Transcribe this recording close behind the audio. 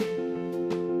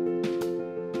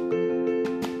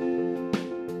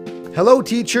Hello,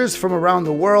 teachers from around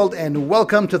the world, and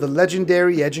welcome to the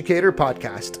legendary Educator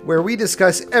podcast, where we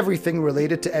discuss everything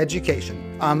related to education.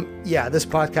 This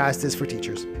podcast is for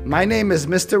teachers. My name is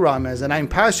Mr. Ramez, and I'm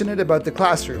passionate about the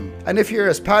classroom. And if you're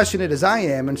as passionate as I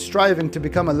am and striving to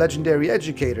become a legendary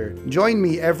educator, join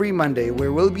me every Monday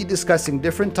where we'll be discussing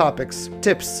different topics,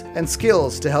 tips, and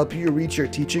skills to help you reach your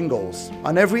teaching goals.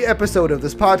 On every episode of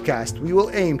this podcast, we will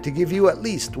aim to give you at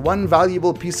least one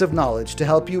valuable piece of knowledge to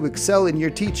help you excel in your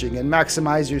teaching and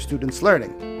maximize your students'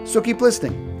 learning. So keep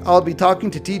listening. I'll be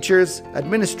talking to teachers,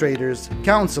 administrators,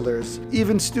 counselors,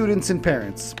 even students and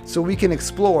parents, so we can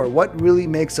explore what really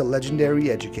makes a legendary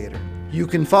educator. You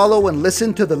can follow and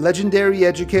listen to the Legendary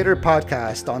Educator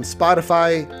podcast on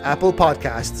Spotify, Apple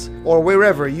Podcasts, or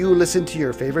wherever you listen to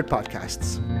your favorite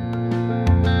podcasts.